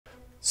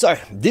So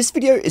this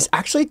video is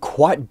actually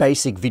quite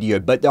basic video,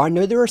 but I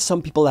know there are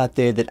some people out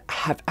there that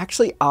have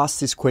actually asked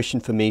this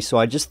question for me. So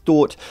I just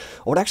thought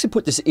I would actually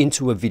put this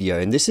into a video,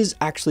 and this is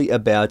actually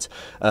about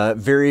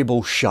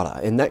variable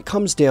shutter. And that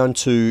comes down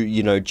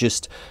to,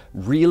 just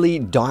really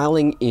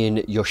dialing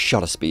in your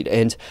shutter speed.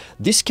 And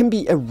this can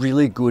be a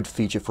really good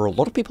feature for a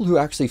lot of people who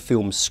actually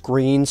film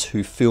screens,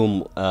 who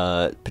film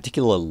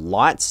particular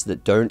lights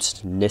that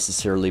don't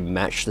necessarily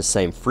match the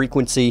same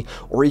frequency,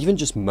 or even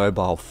just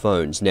mobile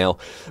phones. Now,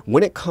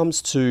 when it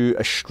comes to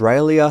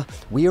Australia,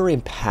 we are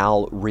in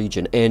PAL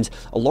region, and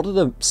a lot of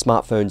the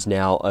smartphones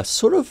now are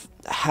sort of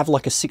have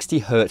like a 60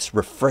 hertz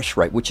refresh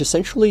rate, which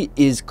essentially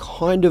is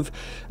kind of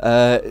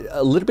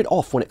a little bit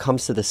off when it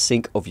comes to the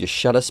sync of your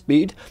shutter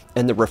speed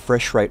and the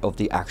refresh rate of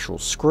the actual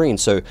screen.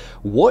 So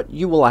what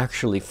you will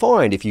actually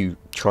find if you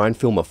try and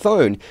film a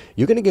phone,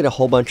 you're going to get a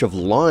whole bunch of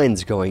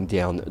lines going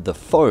down the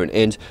phone.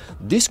 And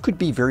this could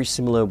be very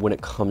similar when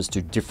it comes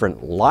to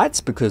different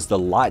lights, because the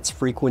lights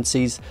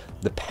frequencies,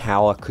 the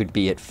power could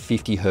be at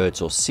 50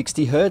 hertz or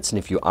 60 hertz. And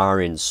if you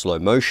are in slow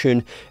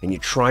motion and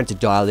you're trying to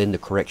dial in the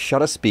correct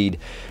shutter speed,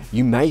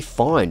 you may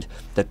find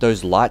that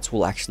those lights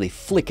will actually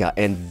flicker,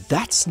 and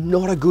that's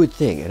not a good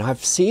thing. And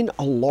I've seen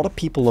a lot of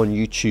people on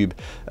YouTube,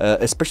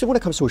 especially when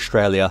it comes to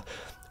Australia,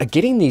 are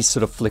getting these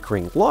sort of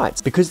flickering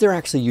lights because they're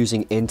actually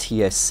using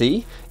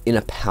NTSC in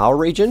a PAL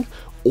region,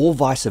 or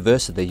vice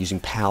versa, they're using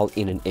PAL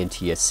in an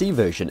NTSC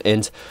version.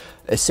 And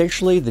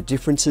essentially the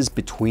differences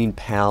between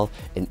PAL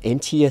and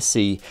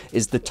NTSC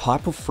is the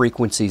type of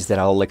frequencies that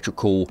our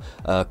electrical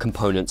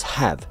components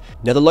have.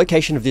 Now, the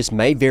location of this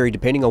may vary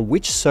depending on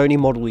which Sony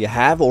model you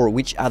have or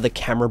which other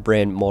camera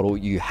brand model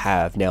you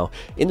have. Now,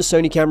 in the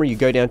Sony camera, you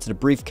go down to the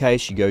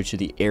briefcase, you go to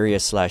the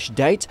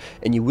area/date,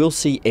 and you will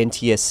see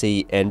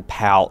NTSC and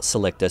PAL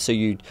selector. So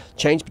you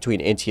change between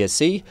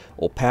NTSC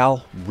or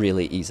PAL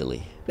really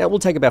easily. Now, it will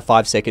take about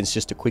 5 seconds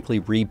just to quickly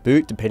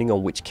reboot. Depending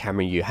on which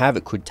camera you have,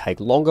 it could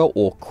take longer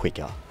or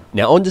quicker.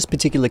 Now, on this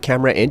particular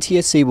camera,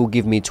 NTSC will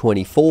give me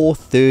 24,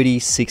 30,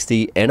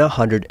 60, and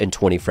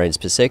 120 frames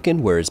per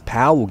second, whereas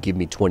PAL will give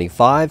me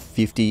 25,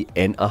 50,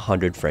 and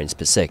 100 frames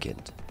per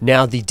second.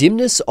 Now, the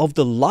dimness of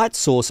the light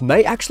source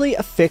may actually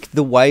affect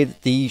the way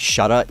that the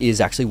shutter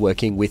is actually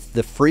working with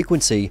the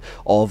frequency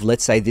of,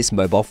 let's say, this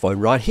mobile phone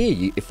right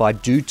here. If I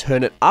do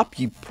turn it up,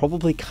 you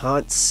probably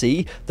can't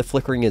see the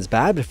flickering as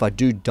bad, but if I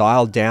do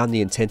dial down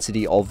the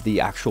intensity of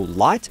the actual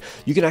light,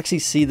 you can actually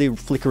see the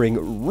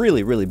flickering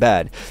really, really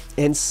bad.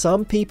 And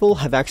some people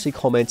have actually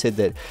commented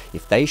that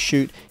if they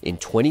shoot in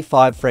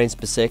 25 frames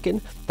per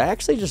second, they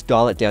actually just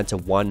dial it down to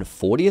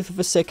 1/40th of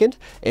a second,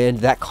 and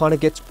that kind of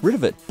gets rid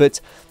of it.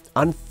 But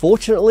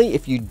unfortunately,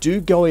 if you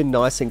do go in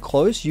nice and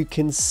close, you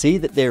can see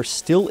that there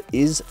still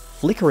is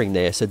flickering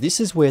there. So this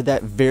is where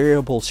that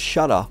variable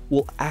shutter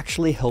will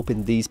actually help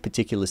in these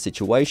particular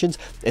situations.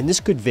 And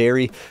this could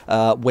vary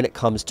when it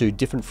comes to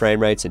different frame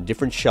rates and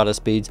different shutter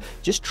speeds,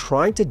 just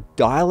trying to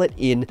dial it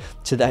in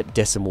to that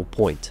decimal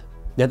point.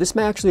 Now, this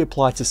may actually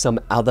apply to some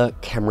other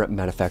camera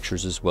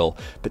manufacturers as well,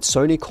 but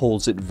Sony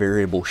calls it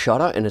variable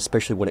shutter, and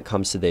especially when it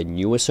comes to their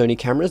newer Sony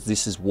cameras,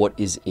 this is what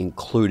is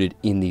included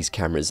in these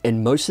cameras.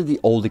 And most of the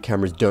older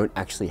cameras don't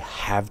actually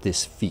have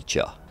this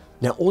feature.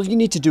 Now, all you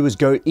need to do is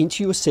go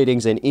into your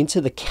settings and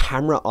into the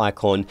camera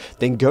icon,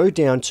 then go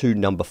down to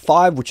number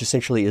 5, which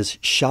essentially is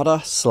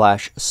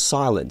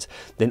shutter/silent.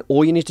 Then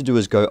all you need to do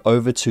is go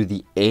over to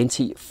the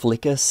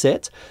anti-flicker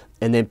set,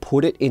 and then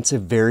put it into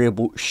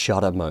variable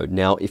shutter mode.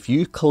 Now, if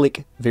you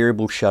click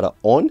variable shutter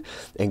on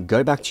and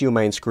go back to your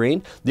main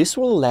screen, this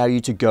will allow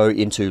you to go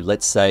into,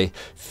 let's say,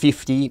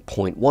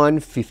 50.1,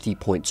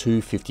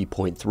 50.2,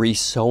 50.3,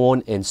 so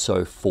on and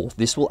so forth.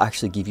 This will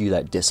actually give you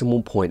that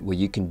decimal point where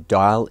you can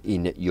dial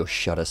in your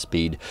shutter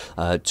speed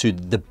to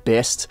the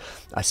best,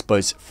 I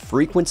suppose,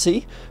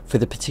 frequency for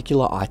the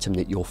particular item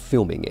that you're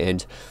filming.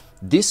 And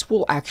this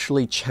will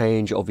actually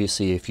change,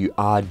 obviously, if you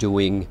are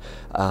doing,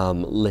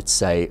 let's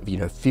say,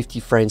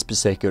 50 frames per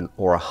second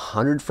or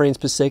 100 frames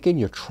per second.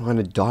 You're trying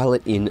to dial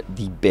it in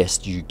the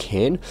best you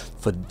can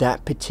for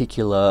that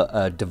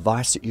particular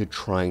device that you're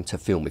trying to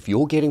film. If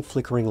you're getting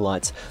flickering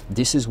lights,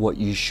 this is what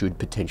you should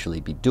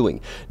potentially be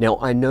doing. Now,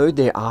 I know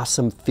there are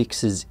some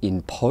fixes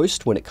in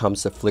post when it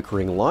comes to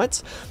flickering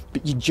lights,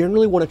 but you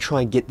generally want to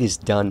try and get this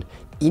done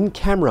in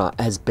camera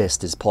as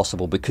best as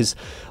possible, because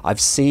I've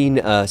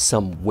seen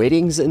some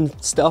weddings and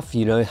stuff,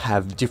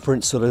 have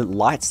different sort of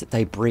lights that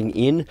they bring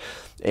in,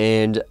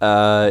 and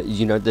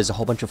there's a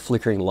whole bunch of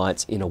flickering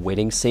lights in a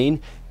wedding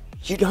scene.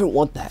 You don't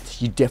want that.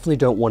 You definitely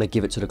don't want to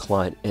give it to the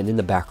client, and in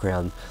the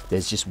background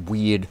there's just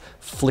weird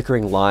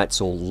flickering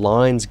lights or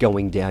lines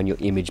going down your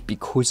image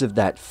because of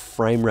that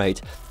frame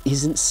rate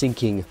isn't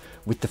syncing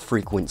with the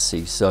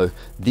frequency. So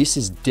this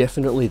is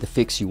definitely the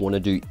fix you want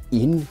to do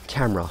in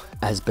camera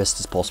as best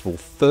as possible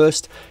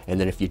first, and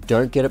then if you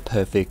don't get it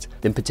perfect,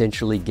 then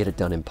potentially get it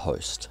done in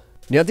post.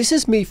 Now this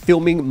is me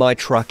filming my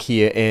truck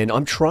here, and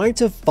I'm trying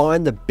to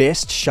find the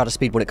best shutter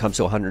speed when it comes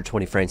to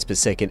 120 frames per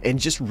second and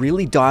just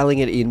really dialing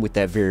it in with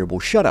that variable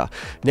shutter.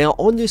 Now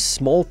on this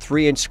small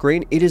 3-inch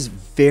screen, it is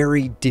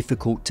very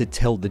difficult to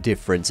tell the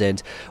difference,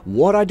 and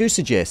what I do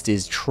suggest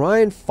is try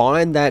and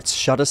find that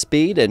shutter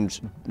speed and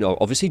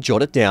obviously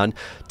jot it down,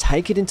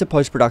 take it into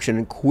post-production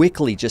and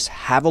quickly just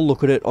have a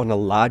look at it on a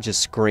larger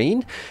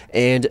screen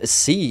and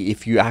see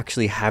if you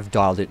actually have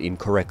dialed it in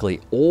correctly,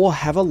 or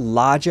have a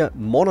larger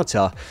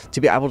monitor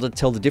to be able to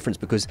tell the difference,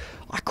 because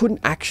I couldn't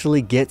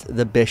actually get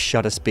the best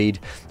shutter speed.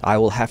 I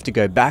will have to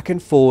go back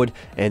and forward,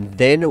 and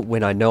then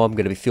when I know I'm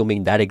going to be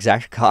filming that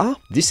exact car,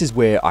 this is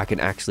where I can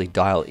actually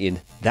dial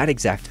in that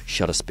exact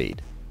shutter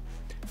speed.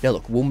 Now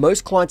look, will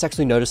most clients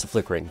actually notice the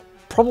flickering?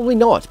 Probably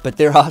not, but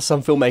there are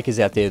some filmmakers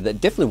out there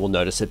that definitely will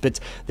notice it. But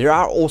there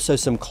are also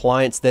some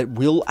clients that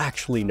will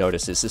actually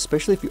notice this,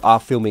 especially if you are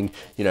filming,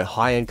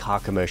 high-end car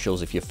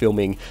commercials, if you're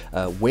filming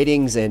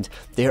weddings, and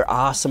there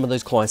are some of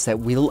those clients that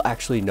will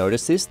actually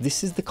notice this.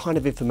 This is the kind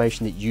of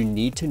information that you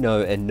need to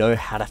know and know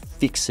how to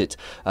fix it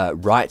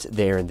right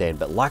there and then.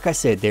 But like I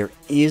said, there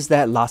is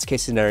that last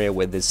case scenario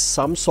where there's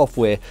some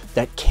software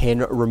that can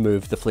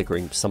remove the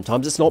flickering.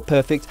 Sometimes it's not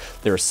perfect.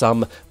 There are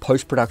some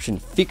post-production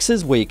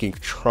fixes where you can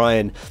try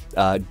and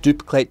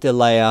duplicate the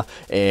layer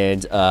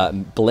and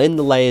blend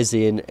the layers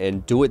in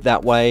and do it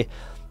that way.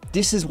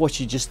 This is what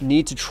you just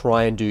need to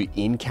try and do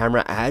in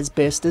camera as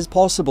best as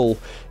possible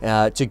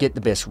to get the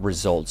best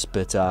results.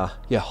 But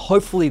yeah,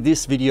 hopefully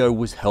this video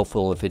was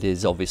helpful. If it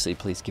is, obviously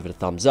please give it a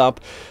thumbs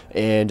up,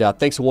 and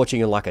thanks for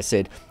watching. And like I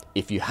said,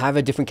 if you have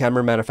a different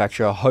camera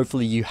manufacturer,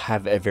 hopefully you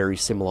have a very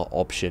similar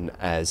option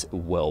as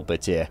well.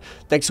 But yeah,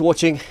 thanks for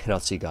watching, and I'll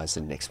see you guys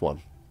in the next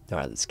one. All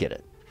right, let's get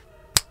it.